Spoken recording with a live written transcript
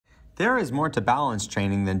There is more to balance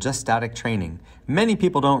training than just static training. Many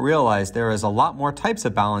people don't realize there is a lot more types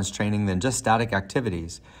of balance training than just static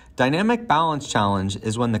activities. Dynamic balance challenge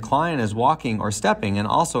is when the client is walking or stepping and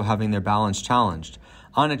also having their balance challenged.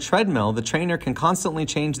 On a treadmill, the trainer can constantly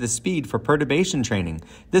change the speed for perturbation training.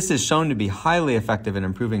 This is shown to be highly effective in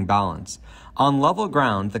improving balance. On level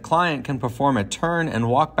ground, the client can perform a turn and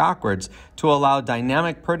walk backwards to allow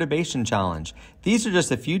dynamic perturbation challenge. These are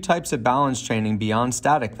just a few types of balance training beyond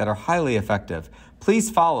static that are highly effective. Please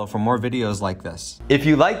follow for more videos like this. If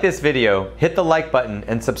you like this video, hit the like button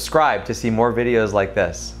and subscribe to see more videos like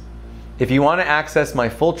this. If you want to access my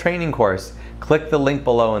full training course, click the link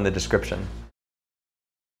below in the description.